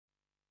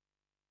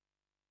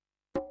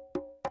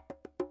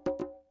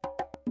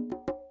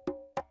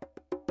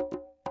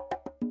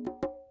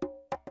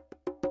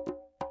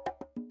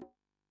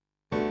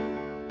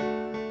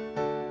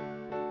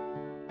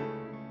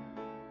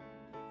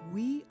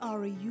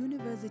are a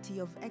university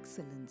of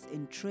excellence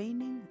in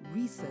training,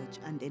 research,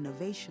 and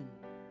innovation.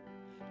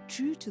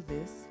 True to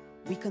this,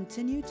 we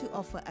continue to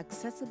offer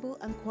accessible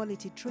and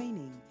quality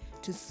training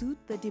to suit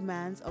the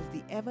demands of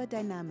the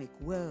ever-dynamic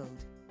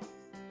world.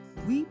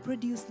 We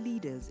produce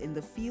leaders in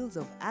the fields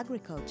of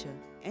agriculture,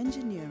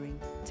 engineering,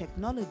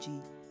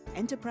 technology,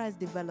 enterprise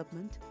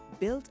development,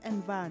 built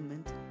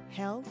environment,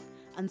 health,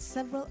 and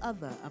several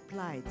other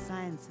applied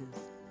sciences.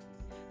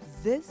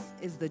 This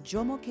is the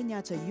Jomo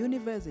Kenyatta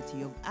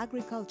University of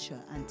Agriculture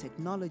and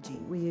Technology.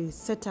 We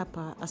set up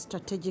a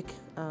strategic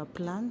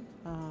plan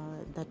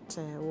that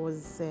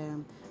was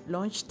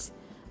launched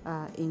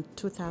in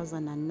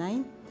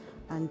 2009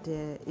 and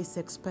is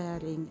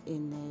expiring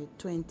in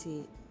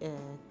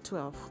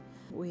 2012.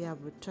 We have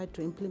tried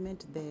to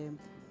implement the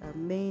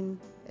main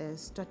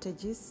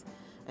strategies.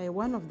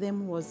 One of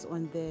them was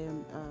on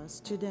the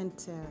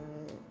student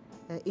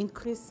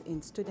increase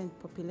in student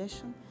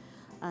population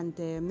and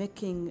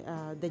making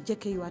the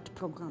JKUAT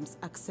programs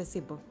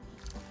accessible.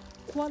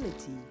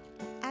 Quality,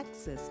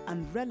 access,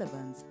 and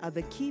relevance are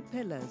the key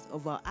pillars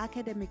of our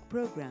academic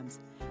programs,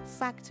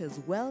 factors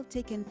well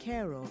taken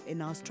care of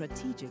in our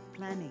strategic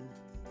planning.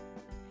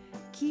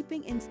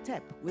 Keeping in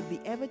step with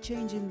the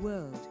ever-changing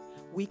world,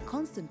 we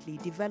constantly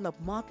develop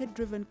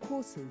market-driven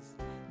courses,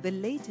 the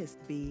latest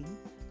being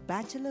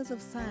Bachelors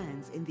of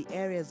Science in the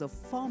areas of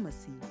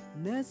pharmacy,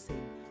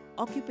 nursing,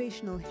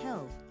 occupational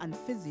health, and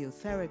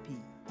physiotherapy.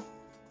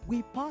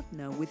 We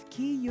partner with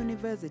key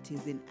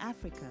universities in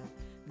Africa,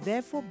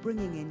 therefore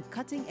bringing in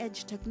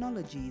cutting-edge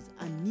technologies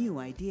and new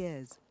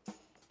ideas.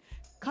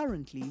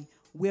 Currently,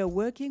 we are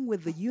working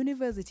with the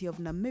University of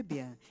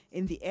Namibia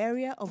in the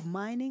area of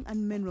mining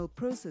and mineral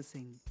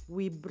processing.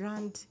 We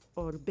brand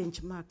or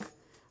benchmark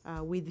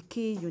with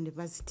key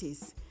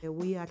universities.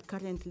 We are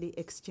currently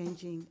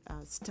exchanging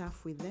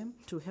staff with them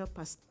to help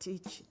us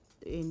teach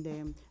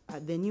in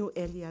the new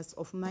areas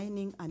of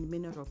mining and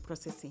mineral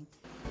processing.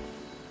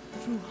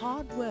 Through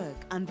hard work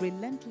and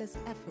relentless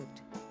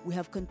effort, we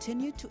have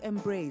continued to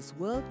embrace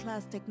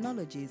world-class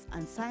technologies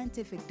and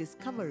scientific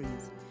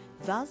discoveries,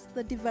 thus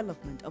the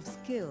development of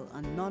skill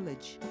and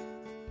knowledge.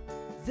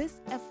 This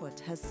effort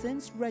has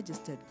since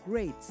registered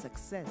great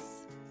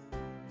success.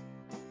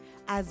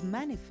 As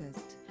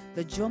manifest,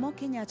 the Jomo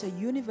Kenyatta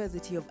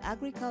University of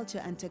Agriculture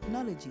and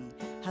Technology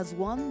has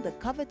won the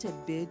coveted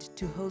bid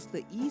to host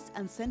the East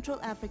and Central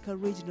Africa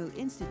Regional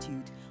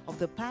Institute of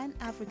the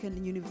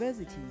Pan-African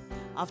University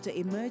after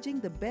emerging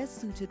the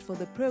best suited for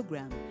the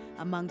program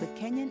among the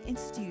Kenyan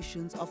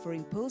institutions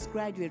offering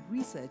postgraduate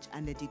research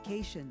and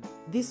education.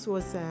 This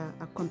was a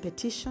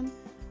competition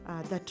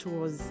that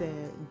was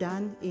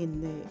done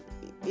in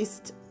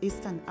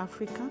Eastern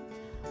Africa,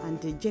 and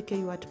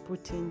JKUAT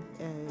put in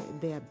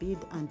their bid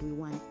and we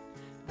won.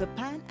 The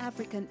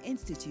Pan-African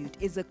Institute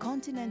is a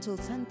continental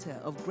center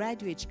of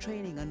graduate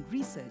training and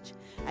research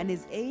and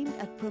is aimed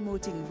at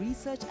promoting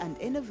research and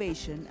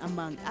innovation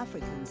among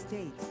African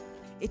states.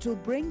 It will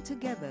bring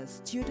together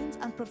students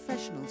and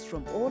professionals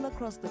from all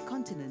across the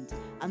continent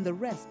and the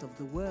rest of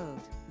the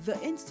world.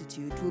 The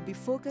institute will be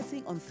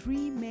focusing on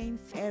three main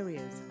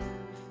areas.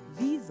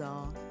 These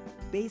are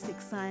basic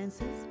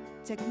sciences,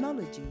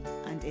 technology,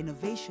 and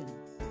innovation.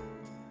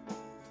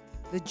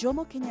 The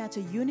Jomo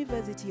Kenyatta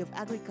University of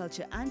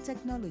Agriculture and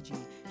Technology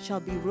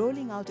shall be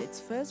rolling out its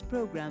first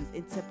programs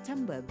in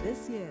September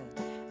this year,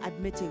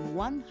 admitting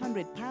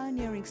 100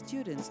 pioneering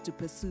students to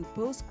pursue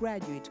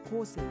postgraduate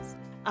courses.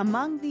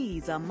 Among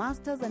these are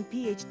masters and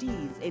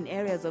PhDs in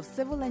areas of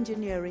civil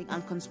engineering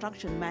and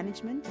construction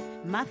management,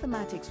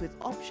 mathematics with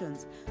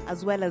options,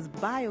 as well as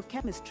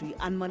biochemistry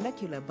and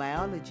molecular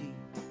biology.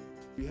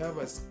 We have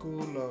a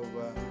school of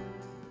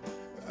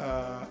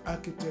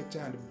architecture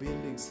and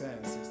building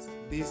sciences.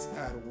 These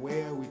are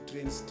where we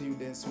train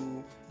students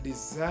who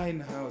design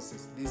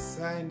houses,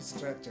 design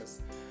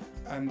structures.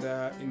 And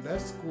in that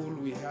school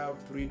we have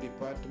three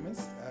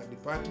departments,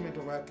 Department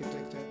of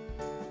Architecture,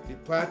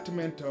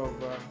 Department of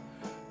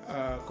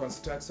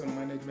Construction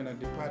Management, and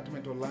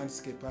Department of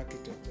Landscape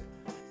Architecture.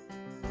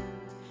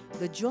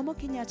 The Jomo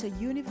Kenyatta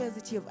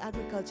University of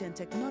Agriculture and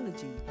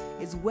Technology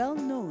is well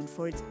known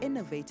for its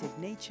innovative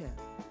nature.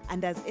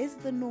 And as is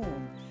the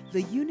norm,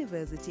 the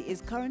university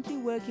is currently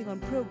working on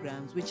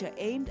programs which are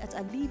aimed at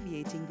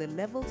alleviating the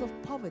levels of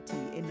poverty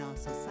in our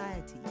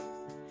society.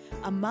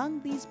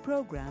 Among these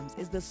programs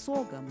is the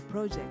sorghum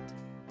project.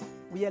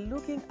 We are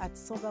looking at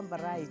sorghum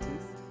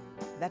varieties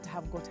that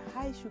have got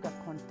high sugar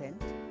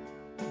content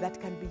that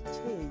can be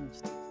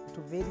changed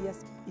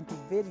into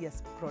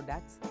various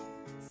products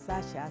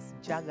such as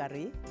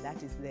jaggery,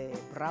 that is the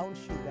brown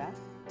sugar,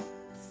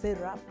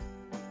 syrup,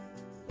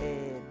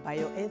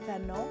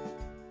 bioethanol,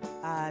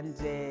 and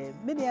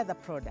many other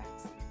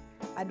products.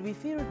 And we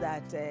feel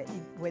that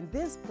when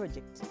this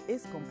project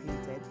is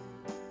completed,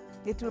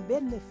 it will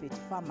benefit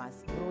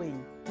farmers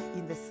growing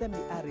in the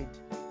semi-arid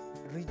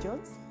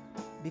regions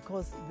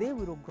because they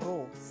will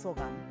grow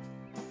sorghum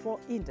for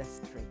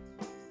industry.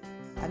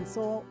 And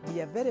so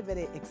we are very,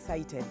 very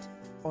excited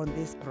on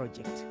this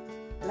project.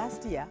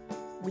 Last year,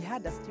 we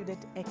had a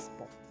student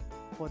expo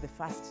for the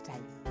first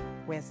time.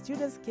 where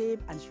students came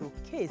and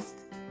showcased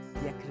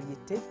their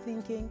creative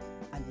thinking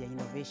and their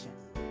innovation.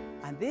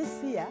 And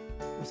this year,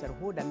 we shall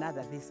hold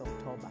another this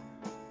October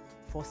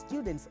for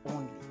students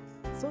only,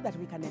 so that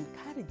we can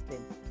encourage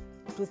them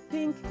to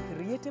think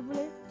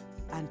creatively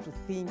and to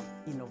think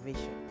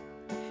innovation.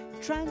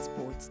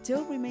 Transport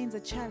still remains a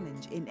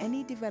challenge in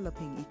any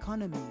developing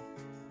economy.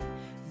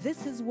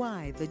 This is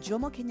why the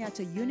Jomo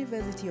Kenyatta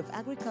University of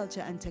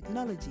Agriculture and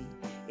Technology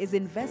is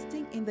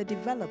investing in the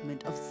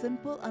development of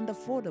simple and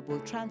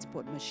affordable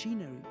transport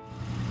machinery.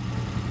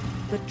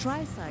 The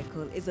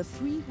tricycle is a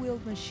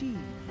three-wheeled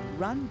machine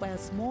run by a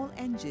small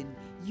engine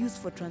used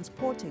for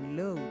transporting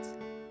loads.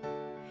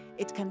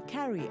 It can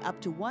carry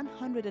up to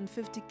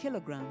 150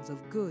 kilograms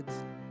of goods.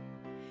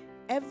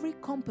 Every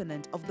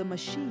component of the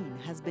machine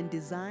has been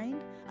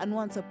designed, and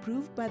once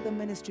approved by the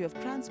Ministry of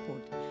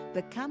Transport,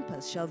 the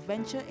campus shall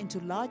venture into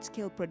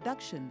large-scale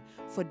production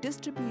for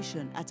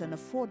distribution at an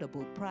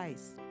affordable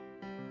price.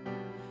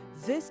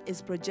 This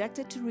is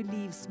projected to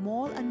relieve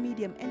small and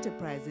medium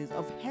enterprises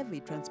of heavy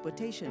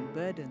transportation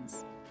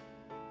burdens.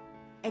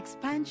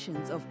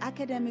 Expansions of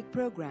academic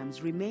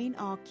programs remain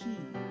our key.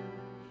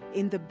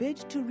 In the bid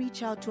to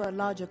reach out to a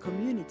larger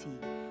community,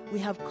 we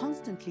have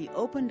constantly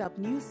opened up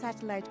new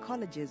satellite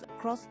colleges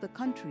across the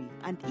country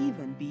and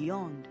even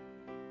beyond.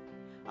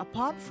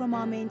 Apart from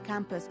our main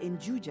campus in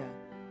Juja,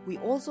 we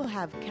also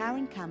have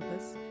Karen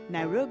Campus,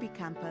 Nairobi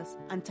Campus,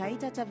 and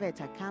Taita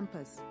Taveta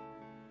Campus.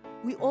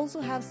 We also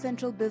have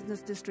Central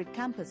Business District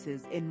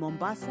campuses in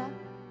Mombasa,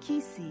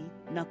 Kisii,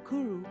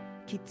 Nakuru,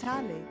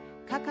 Kitale,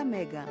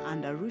 Kakamega,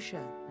 and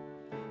Arusha.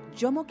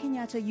 Jomo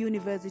Kenyatta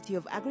University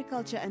of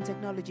Agriculture and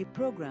Technology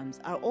programs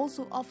are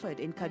also offered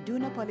in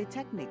Kaduna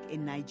Polytechnic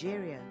in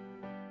Nigeria.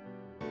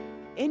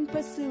 In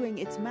pursuing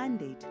its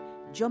mandate,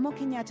 Jomo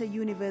Kenyatta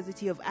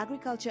University of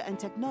Agriculture and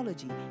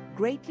Technology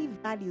greatly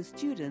values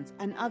students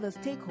and other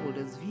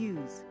stakeholders'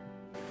 views.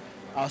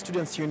 Our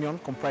Students' Union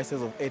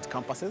comprises of 8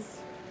 campuses,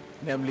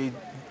 namely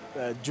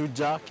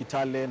Juja,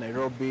 Kitale,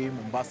 Nairobi,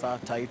 Mombasa,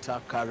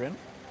 Taita, Karen.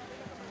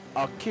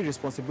 Our key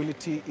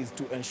responsibility is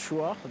to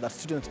ensure that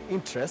student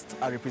interests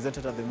are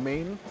represented at the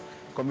main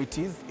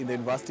committees in the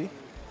university,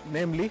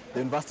 namely the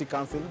University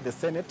Council, the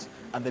Senate,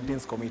 and the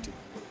Dean's Committee.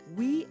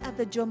 We at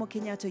the Jomo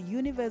Kenyatta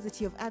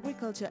University of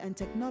Agriculture and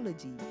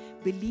Technology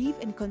believe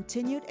in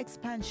continued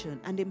expansion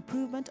and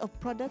improvement of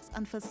products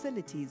and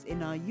facilities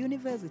in our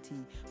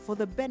university for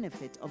the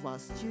benefit of our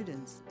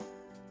students.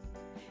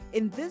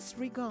 In this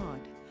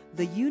regard,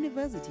 the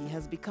university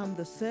has become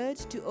the third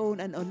to own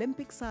an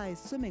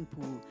Olympic-sized swimming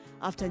pool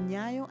after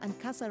Nyayo and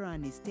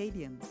Kasarani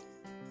stadiums.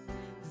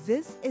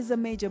 This is a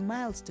major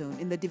milestone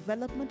in the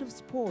development of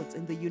sports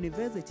in the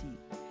university,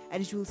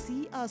 and it will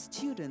see our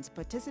students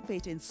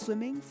participate in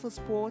swimming for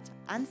sport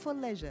and for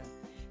leisure,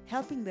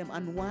 helping them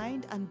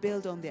unwind and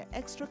build on their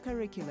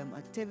extracurricular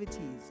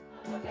activities.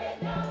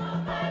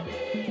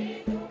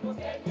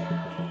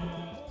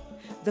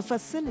 The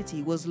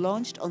facility was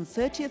launched on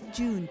 30th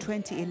June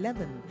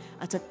 2011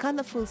 at a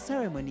colorful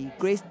ceremony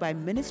graced by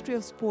Ministry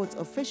of Sports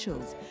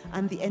officials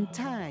and the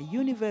entire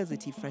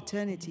university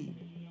fraternity.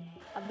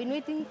 I've been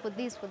waiting for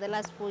this for the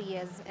last 4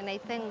 years, and I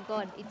thank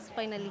God it's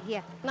finally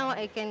here. Now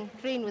I can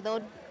train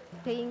without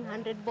paying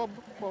 100 bob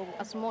for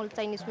a small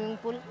tiny swimming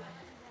pool,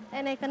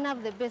 and I can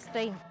have the best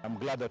time. I'm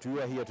glad that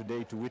we are here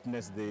today to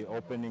witness the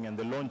opening and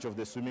the launch of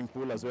the swimming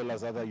pool, as well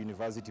as other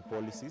university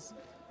policies,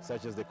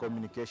 such as the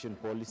communication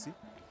policy.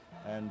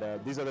 And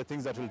these are the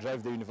things that will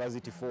drive the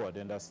university forward,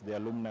 and as the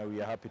alumni,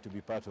 we are happy to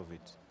be part of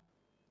it.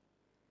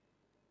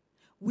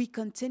 We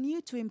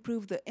continue to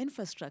improve the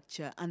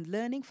infrastructure and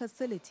learning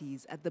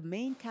facilities at the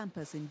main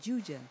campus in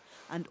Juja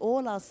and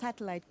all our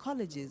satellite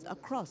colleges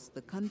across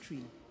the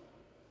country.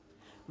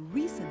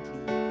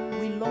 Recently,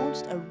 we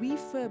launched a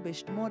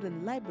refurbished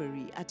modern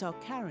library at our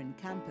Karen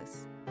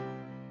campus.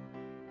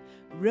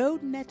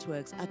 Road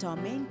networks at our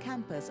main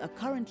campus are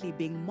currently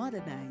being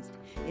modernized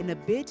in a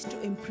bid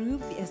to improve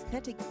the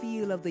aesthetic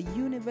feel of the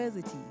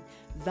university,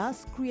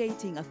 thus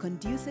creating a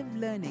conducive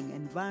learning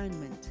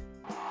environment.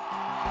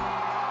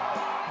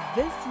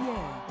 This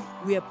year,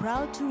 we are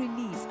proud to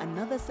release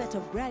another set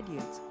of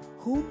graduates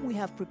whom we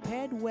have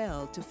prepared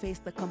well to face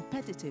the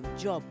competitive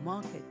job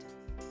market.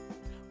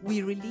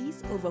 We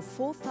release over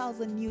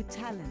 4,000 new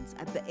talents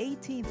at the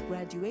 18th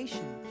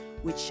graduation,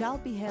 which shall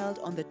be held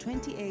on the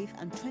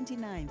 28th and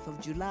 29th of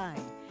July,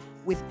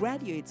 with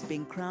graduates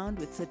being crowned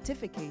with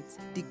certificates,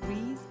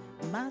 degrees,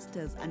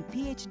 masters and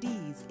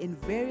PhDs in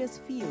various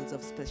fields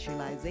of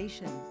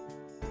specialization.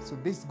 So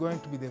this is going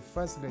to be the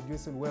first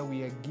graduation where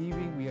we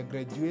are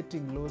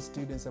graduating law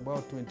students,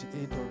 about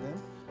 28 of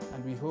them,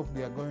 and we hope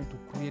they are going to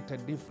create a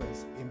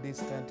difference in this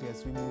country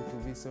as we move to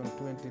Vision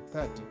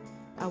 2030.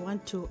 I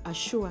want to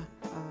assure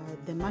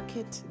the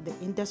market, the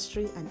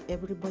industry, and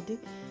everybody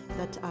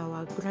that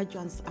our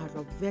graduates are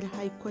of very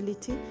high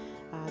quality.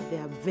 They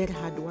are very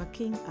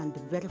hardworking and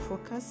very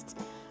focused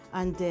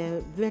and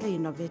very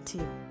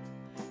innovative.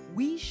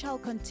 We shall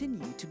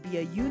continue to be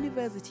a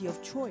university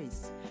of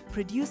choice,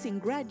 producing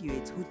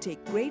graduates who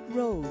take great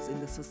roles in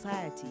the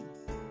society.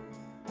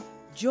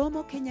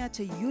 Jomo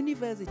Kenyatta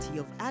University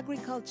of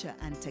Agriculture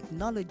and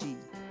Technology,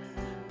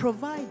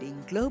 providing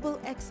global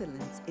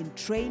excellence in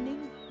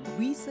training,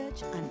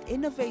 research and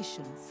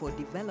innovation for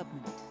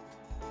development.